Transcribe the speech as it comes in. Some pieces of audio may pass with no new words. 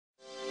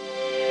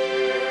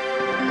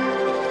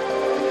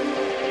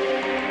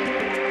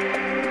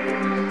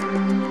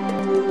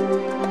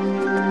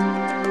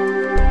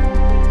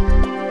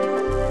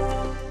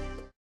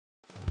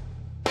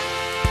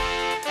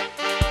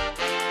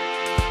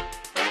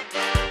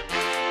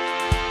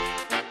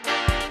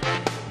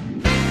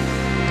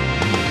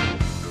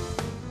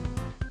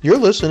You're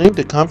listening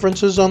to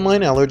Conferences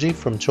Online Allergy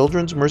from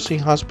Children's Mercy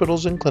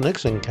Hospitals and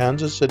Clinics in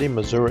Kansas City,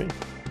 Missouri.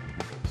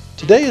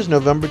 Today is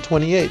November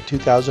 28,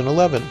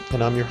 2011,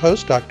 and I'm your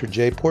host, Dr.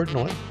 Jay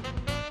Portnoy.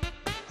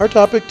 Our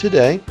topic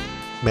today,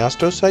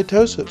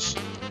 mastocytosis.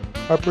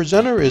 Our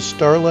presenter is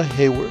Starla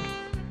Hayward.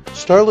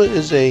 Starla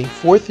is a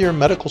fourth-year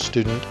medical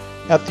student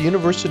at the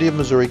University of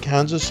Missouri,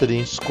 Kansas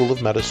City School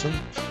of Medicine.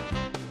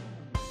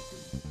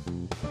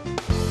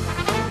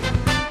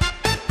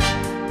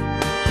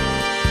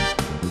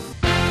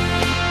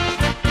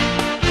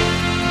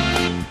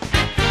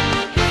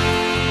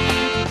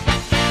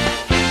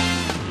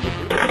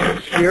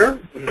 Here.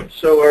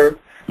 So our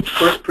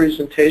first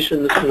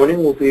presentation this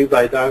morning will be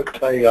by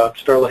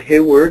Starla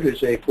Hayward,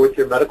 who's a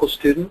fourth-year medical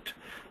student.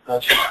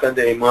 She'll spend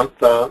a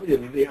month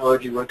in the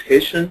allergy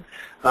rotation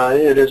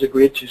and has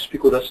agreed to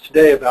speak with us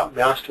today about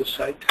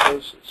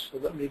mastocytosis. So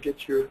let me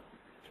get your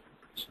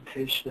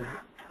presentation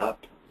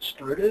up,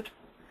 started.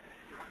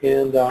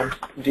 And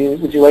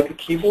would you like a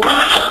keyboard?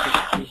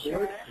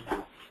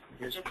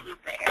 Here's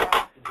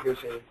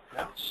a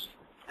mouse.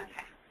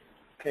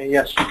 Okay,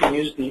 yes, you can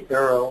use the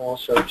arrow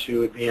also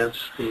to advance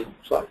the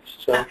slides.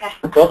 So,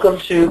 welcome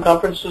to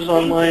Conferences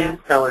Online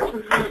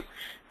Allergy.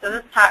 So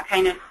this talk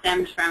kind of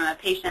stems from a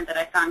patient that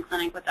I saw in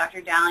clinic with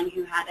Dr. Dowling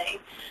who had a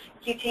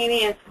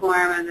cutaneous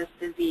form of this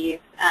disease.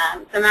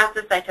 So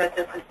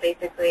mastocytosis is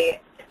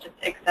basically just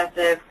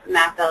excessive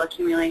mast cell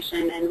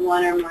accumulation in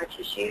one or more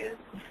tissues.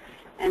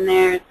 And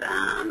there's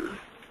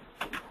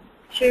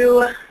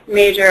two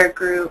major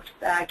groups,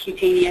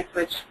 cutaneous,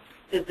 which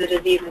is the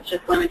disease that's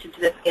just limited to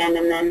the skin,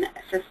 and then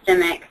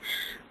systemic,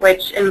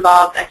 which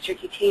involves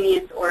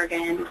extracutaneous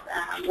organs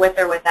with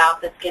or without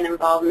the skin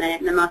involvement.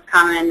 And the most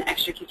common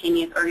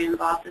extracutaneous organ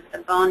involved is the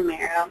bone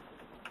marrow.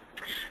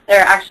 There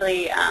are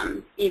actually,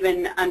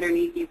 even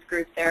underneath these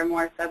groups, there are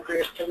more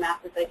subgroups of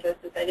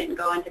mastocytosis. I didn't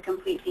go into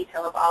complete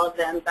detail of all of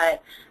them,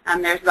 but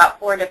there's about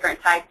 4 different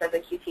types of a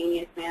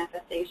cutaneous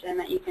manifestation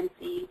that you can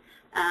see.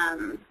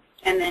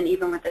 And then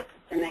even with the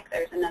systemic,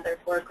 there's another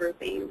 4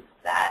 groupings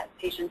that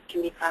patients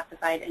can be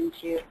classified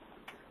into.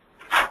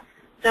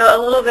 So a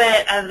little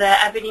bit of the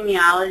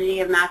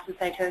epidemiology of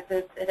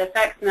mastocytosis. It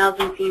affects males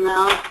and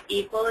females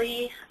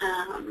equally.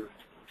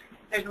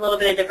 There's a little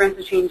bit of difference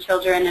between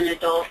children and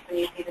adults when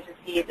you see the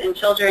disease. In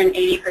children,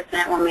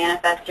 80% will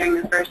manifest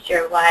during the first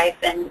year of life,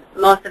 and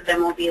most of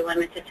them will be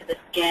limited to the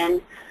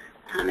skin,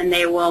 and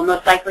they will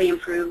most likely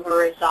improve or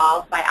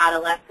resolve by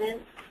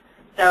adolescence.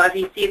 So if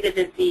you see the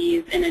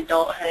disease in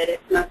adulthood,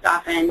 it's most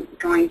often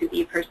going to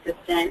be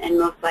persistent and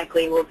most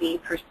likely will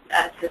be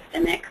a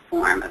systemic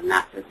form of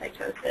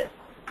mastocytosis.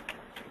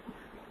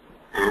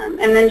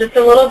 And then just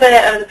a little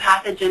bit of the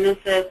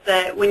pathogenesis,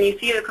 that when you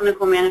see the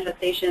clinical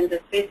manifestations,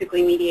 it's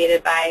basically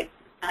mediated by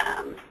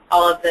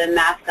all of the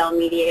mast cell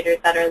mediators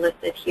that are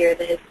listed here,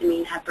 the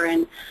histamine,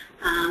 heparin,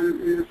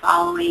 and the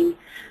following.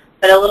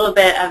 But a little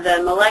bit of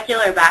the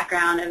molecular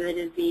background of the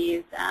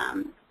disease.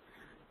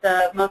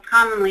 The most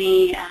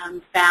commonly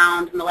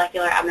found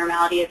molecular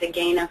abnormality is a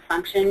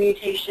gain-of-function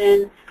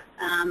mutation,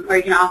 or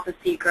you can also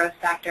see growth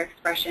factor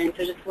expression.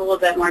 So just a little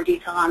bit more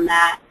detail on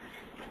that.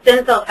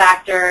 Stem cell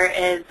factor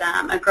is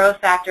a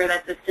growth factor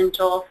that's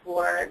essential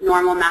for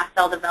normal mast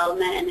cell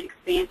development and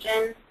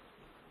expansion.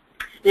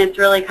 And it's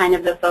really kind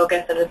of the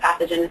focus of the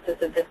pathogenesis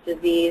of this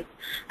disease.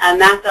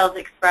 Mast cells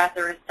express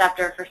a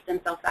receptor for stem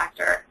cell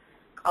factor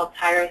called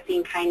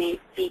tyrosine kinase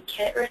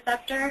c-KIT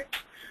receptor.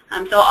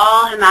 So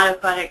all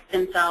hematopoietic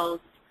stem cells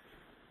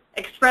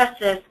express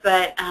this,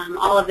 but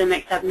all of them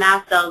except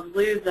mast cells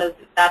lose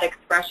that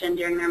expression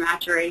during their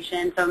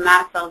maturation. So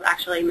mast cells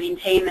actually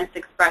maintain this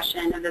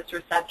expression of this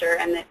receptor,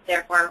 and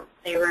therefore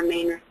they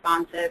remain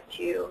responsive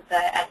to the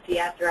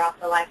SCF throughout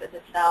the life of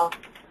the cell.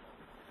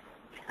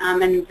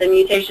 And the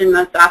mutation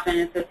most often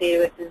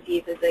associated with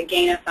disease is a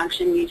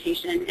gain-of-function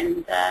mutation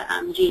in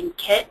the gene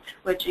KIT,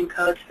 which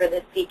encodes for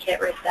the c-KIT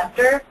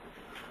receptor.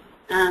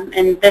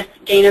 And this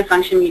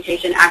gain-of-function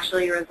mutation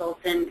actually results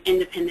in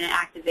independent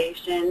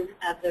activation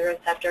of the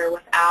receptor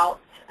without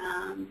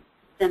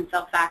stem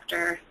cell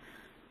factor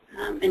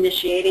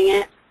initiating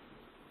it.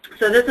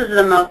 So this is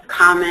the most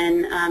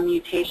common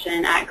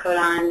mutation at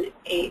codon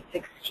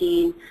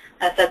 816,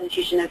 a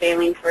substitution of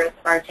valine for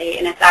aspartate,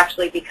 and it's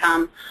actually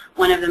become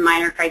one of the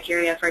minor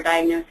criteria for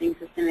diagnosing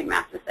systemic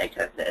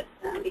mastocytosis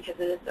because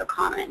it is so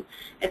common.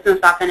 It's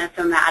most often a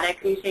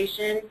somatic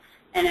mutation,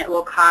 and it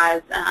will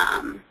cause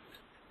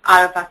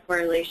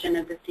autophosphorylation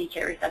of the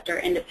c-KIT receptor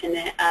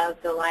independent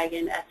of the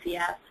ligand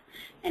SCF,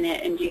 and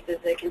it induces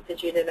the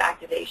constitutive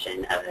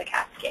activation of the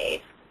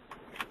cascade.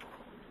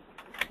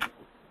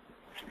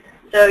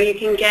 So you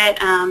can get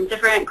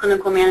different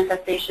clinical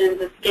manifestations,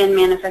 the skin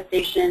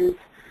manifestations,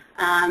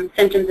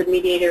 symptoms of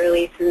mediator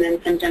release, and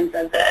then symptoms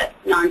of the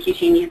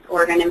non-cutaneous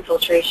organ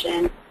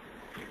infiltration.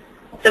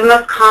 So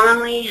most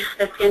commonly,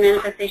 the skin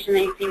manifestation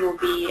that you see will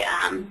be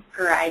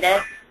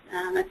pruritus.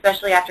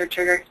 Especially after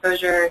trigger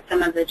exposure.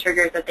 Some of the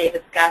triggers that they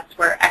discussed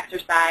were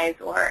exercise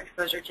or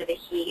exposure to the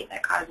heat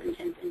that cause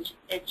intense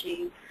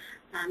itching.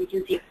 You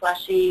can see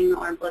flushing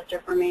or blister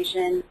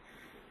formation.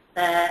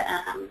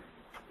 The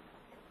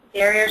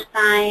barrier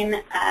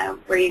sign,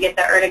 where you get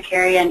the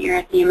urticaria and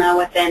erythema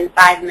within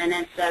 5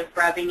 minutes of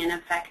rubbing an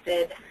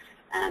affected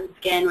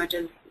skin, which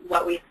is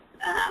what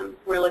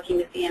we're looking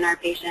to see in our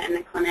patient in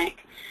the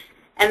clinic.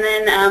 And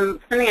then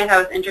something I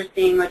thought was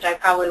interesting, which I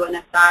probably wouldn't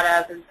have thought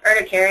of, is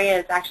urticaria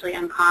is actually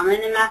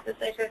uncommon in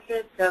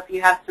mastocytosis. So if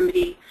you have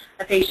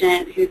a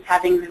patient who's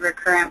having the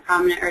recurrent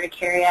prominent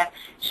urticaria,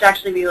 you should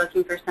actually be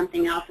looking for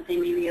something else that they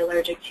may be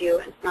allergic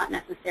to. It's not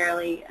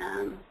necessarily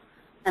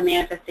a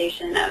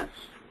manifestation of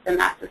the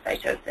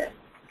mastocytosis.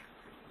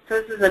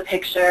 So this is a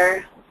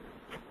picture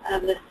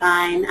of the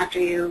sign after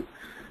you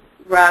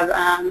rub,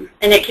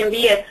 and it can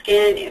be a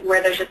skin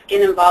where there's a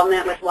skin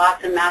involvement with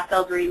lots of mast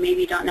cells where you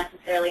maybe don't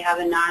necessarily have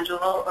a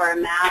nodule or a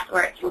mass,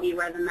 or it can be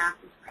where the mass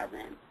is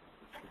present.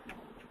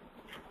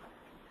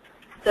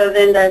 So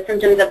then the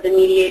symptoms of the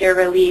mediator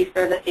release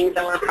are the things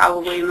that we're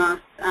probably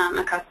most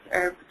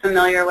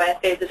familiar with: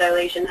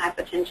 vasodilation,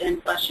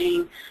 hypotension,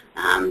 flushing,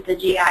 the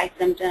GI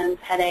symptoms,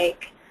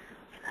 headache,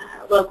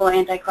 local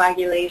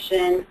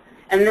anticoagulation.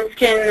 And this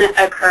can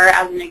occur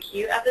as an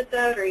acute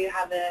episode, or you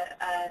have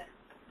a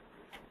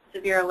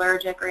severe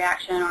allergic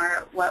reaction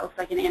or what looks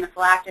like an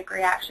anaphylactic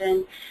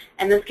reaction.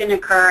 And this can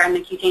occur in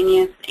the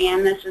cutaneous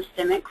and the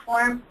systemic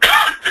form.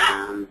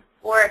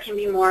 Or it can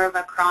be more of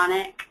a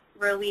chronic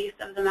release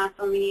of the mast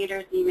cell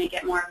mediators, and you may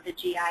get more of the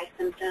GI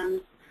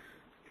symptoms.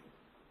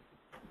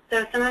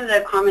 So some of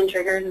the common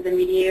triggers of the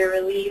mediator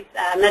release,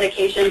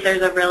 medications,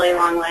 there's a really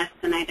long list,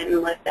 and I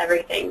didn't list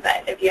everything,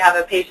 but if you have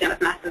a patient with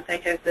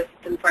mastocytosis,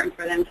 it's important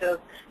for them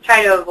to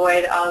try to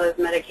avoid all those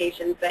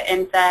medications. But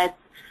NSAIDs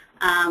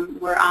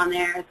were on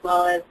there, as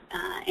well as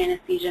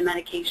anesthesia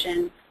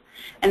medications.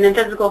 And then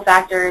physical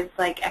factors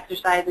like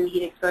exercise and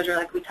heat exposure,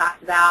 like we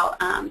talked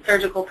about.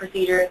 Surgical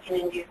procedures can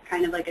induce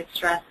kind of like a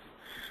stress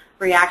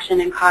reaction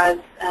and cause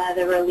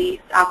the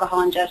release,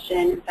 alcohol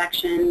ingestion,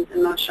 infections,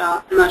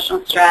 emotional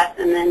stress,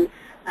 and then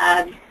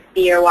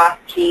bee or wasp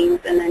stings,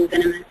 and then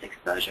venomous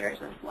exposures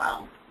as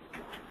well.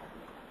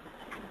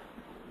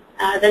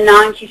 The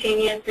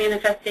non-cutaneous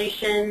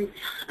manifestations,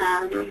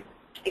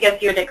 I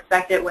guess you would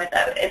expect it with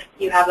if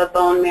you have a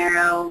bone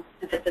marrow,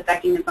 if it's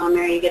affecting the bone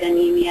marrow, you get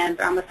anemia,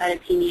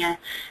 thrombocytopenia,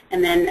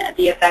 and then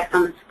the effects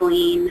on the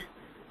spleen,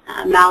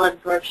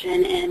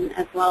 malabsorption, and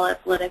as well as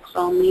lytic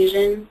bone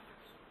lesions.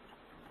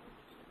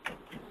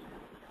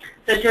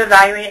 So to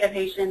evaluate a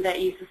patient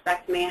that you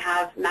suspect may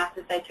have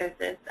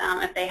mastocytosis,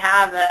 if they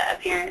have a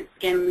apparent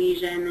skin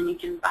lesion, then you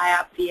can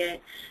biopsy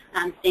it,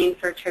 stain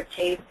for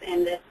tryptase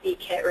and the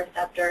c-KIT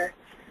receptor.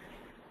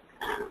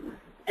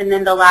 And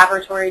then the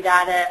laboratory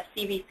data,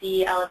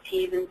 CBC,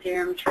 LFTs, and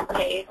serum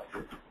tryptase.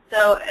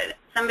 So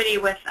somebody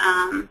with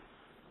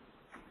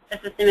a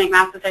systemic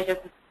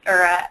mastocytosis,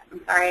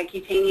 or a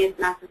cutaneous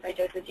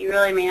mastocytosis, you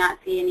really may not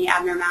see any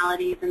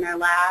abnormalities in their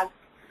labs.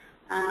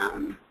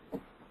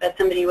 But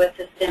somebody with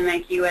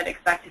systemic, you would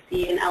expect to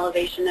see an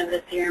elevation of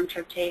the serum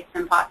tryptase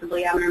and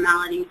possibly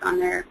abnormalities on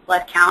their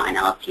blood count and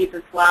LFTs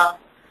as well.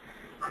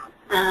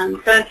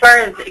 So as far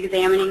as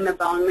examining the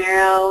bone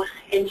marrow,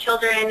 in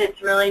children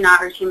it's really not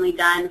routinely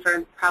done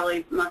for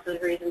probably most of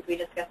the reasons we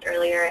discussed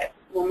earlier. It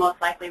will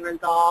most likely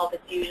resolve.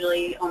 It's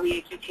usually only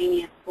a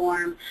cutaneous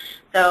form.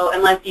 So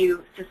unless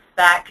you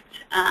suspect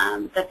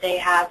that they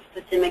have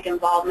systemic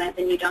involvement,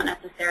 then you don't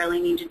necessarily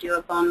need to do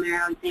a bone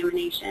marrow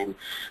examination.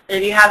 But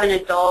if you have an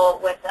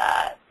adult with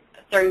a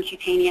certain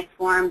cutaneous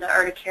form, the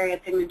urticaria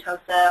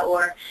pigmentosa,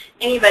 or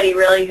anybody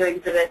really who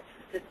exhibits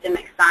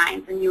systemic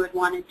signs, and you would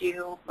want to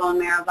do bone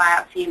marrow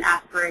biopsy and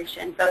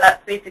aspiration. So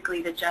that's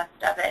basically the gist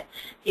of it.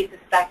 If you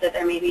suspect that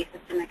there may be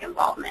systemic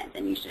involvement,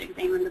 then you should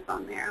examine the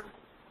bone marrow.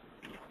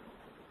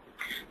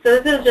 So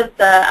this is just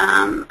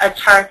a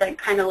chart that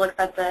kind of looks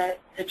at the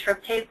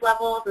tryptase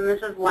levels, and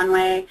this is one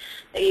way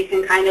that you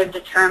can kind of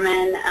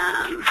determine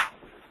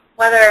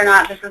whether or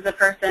not this is a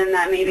person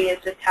that maybe is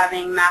just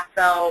having mast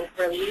cell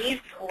release,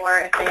 or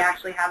if they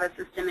actually have a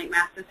systemic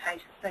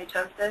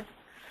mastocytosis.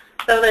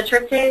 So the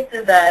tryptase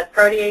is a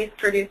protease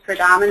produced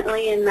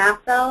predominantly in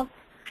mast cells.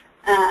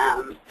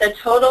 The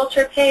total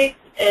tryptase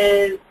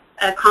is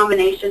a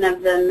combination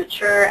of the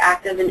mature,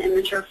 active, and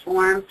immature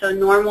form. So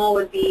normal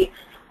would be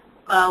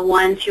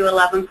 1 to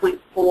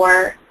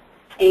 11.4,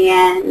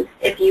 and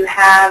if you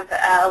have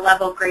a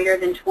level greater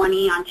than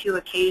 20 on 2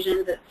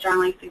 occasions, it's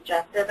strongly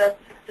suggestive of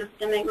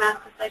systemic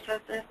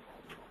mastocytosis.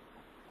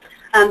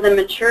 The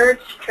mature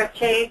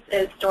tryptase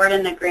is stored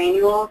in the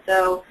granule,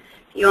 so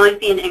you only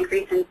see an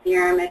increase in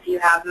serum if you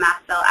have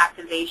mast cell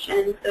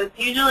activation. So it's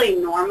usually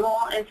normal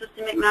in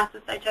systemic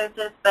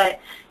mastocytosis, but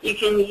you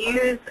can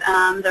use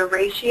the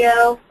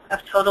ratio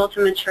of total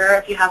to mature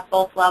if you have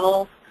both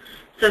levels.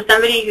 So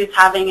somebody who's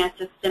having a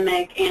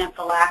systemic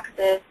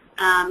anaphylaxis,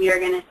 you're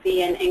going to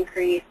see an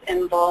increase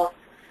in both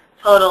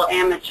total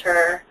and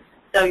mature.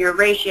 So your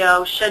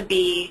ratio should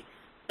be,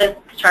 this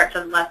chart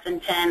says less than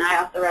 10. I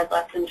also read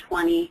less than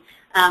 20.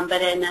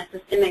 But in a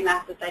systemic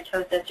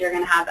mastocytosis, you're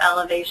going to have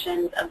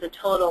elevations of the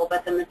total,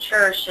 but the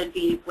mature should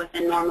be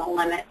within normal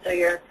limits, so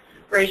your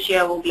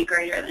ratio will be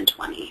greater than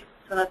 20.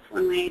 So that's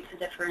one way to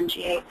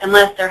differentiate,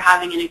 unless they're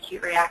having an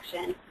acute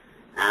reaction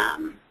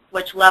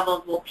which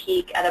levels will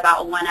peak at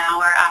about 1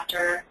 hour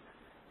after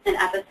an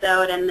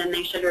episode, and then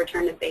they should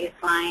return to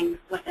baseline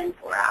within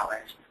 4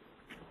 hours.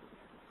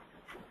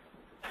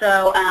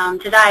 So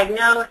to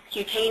diagnose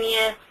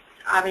cutaneous,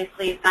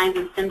 obviously signs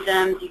and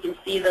symptoms, you can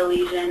see the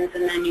lesions,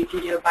 and then you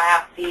can do a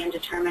biopsy and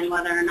determine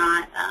whether or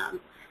not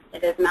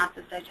it is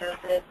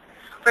mastocytosis.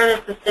 For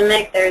the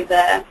systemic, there's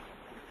a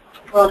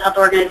World Health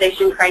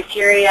Organization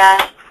criteria.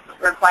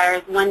 It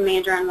requires 1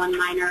 major and 1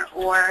 minor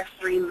or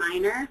 3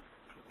 minor.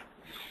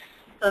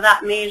 So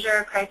that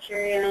major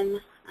criterion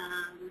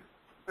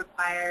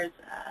requires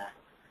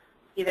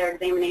either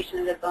examination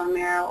of the bone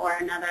marrow or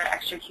another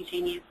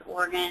extracutaneous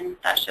organ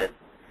that shows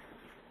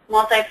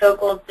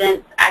multifocal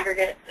dense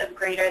aggregates of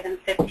greater than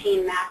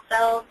 15 mast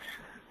cells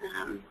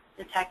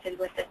detected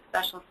with this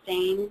special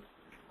stain.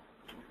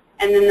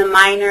 And then the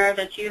minor,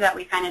 the two that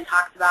we kind of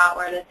talked about,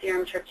 were the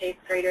serum tryptase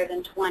greater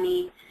than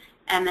 20,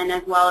 and then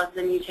as well as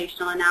the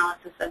mutational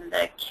analysis of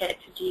the KIT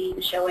gene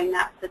showing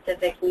that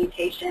specific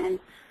mutation.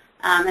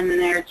 And then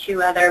there are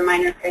 2 other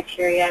minor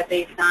criteria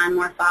based on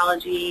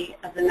morphology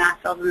of the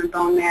mast cells in the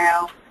bone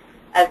marrow,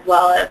 as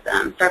well as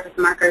surface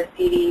markers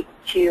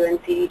CD2 and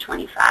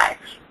CD25.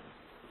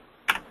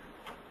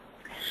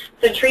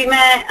 So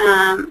treatment,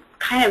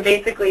 kind of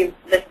basically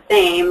the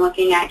same,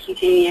 looking at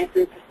cutaneous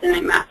and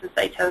systemic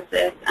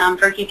mastocytosis.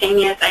 For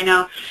cutaneous, I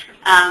know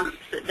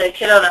the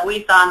kiddo that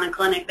we saw in the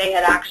clinic, they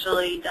had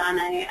actually done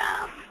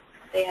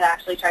they had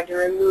actually tried to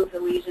remove the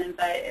lesion,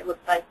 but it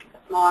looked like a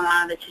small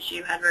amount of the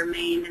tissue had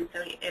remained, and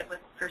so it was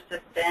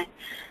persistent.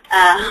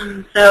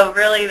 So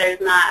really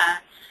there's not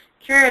a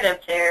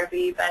curative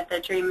therapy, but the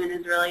treatment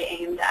is really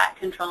aimed at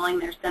controlling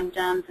their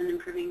symptoms and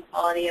improving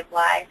quality of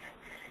life.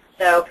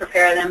 So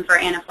prepare them for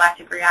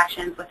anaphylactic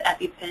reactions with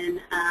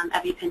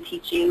EpiPen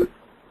teaching,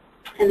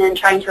 and then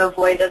trying to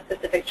avoid those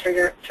specific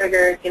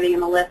triggers, giving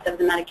them a list of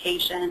the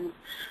medications,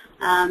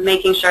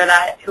 making sure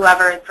that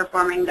whoever is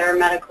performing their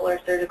medical or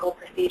surgical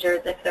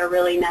procedures, if they're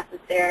really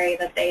necessary,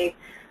 that they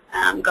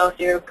go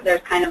through,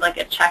 there's kind of like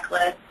a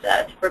checklist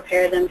to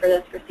prepare them for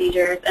those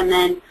procedures. And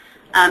then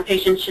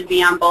patients should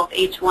be on both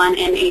H1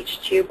 and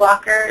H2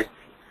 blockers,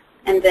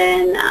 and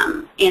then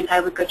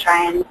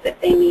anti-leukotrienes if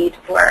they need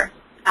for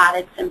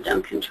added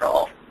symptom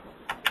control.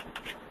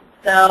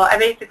 So I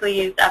basically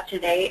used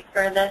UpToDate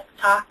for this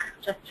talk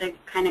just to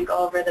kind of go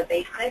over the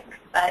basics,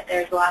 but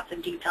there's lots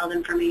of detailed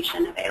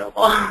information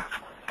available.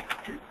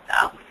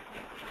 So.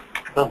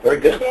 Oh, very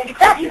good.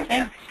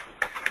 Yeah.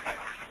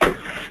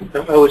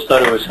 I always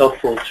thought it was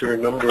helpful to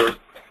remember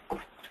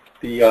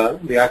the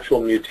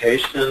actual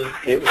mutation,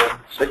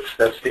 816,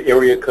 that's the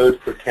area code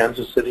for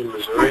Kansas City,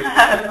 Missouri.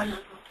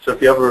 So if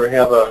you ever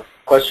have a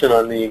question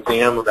on the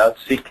exam about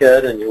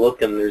CKED and you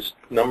look and there's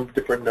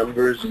different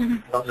numbers,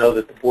 I don't know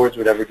that the boards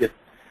would ever get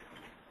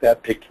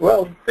that picture.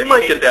 Well, they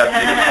might get that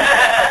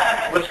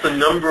picture. What's the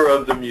number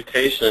of the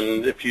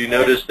mutation? If you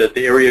notice that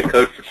the area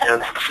code for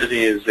Kansas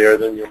City is there,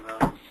 then you'll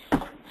know.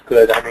 It's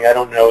good. I mean, I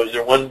don't know. Is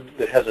there one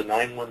that has a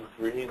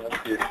 913?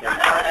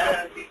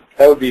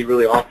 That would be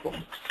really awful.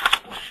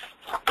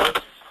 All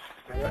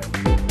right.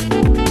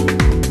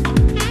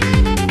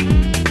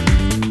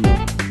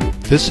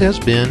 This has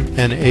been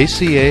an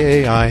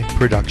ACAAI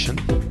production.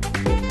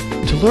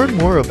 To learn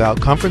more about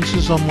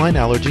Conferences on Lyme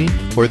Allergy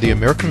or the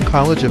American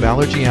College of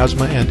Allergy,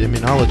 Asthma, and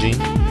Immunology,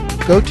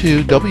 go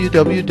to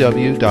www.acaai.org.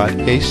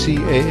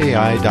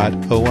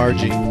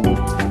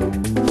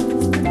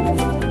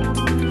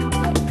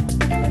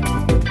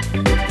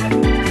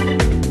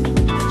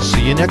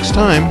 See you next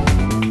time.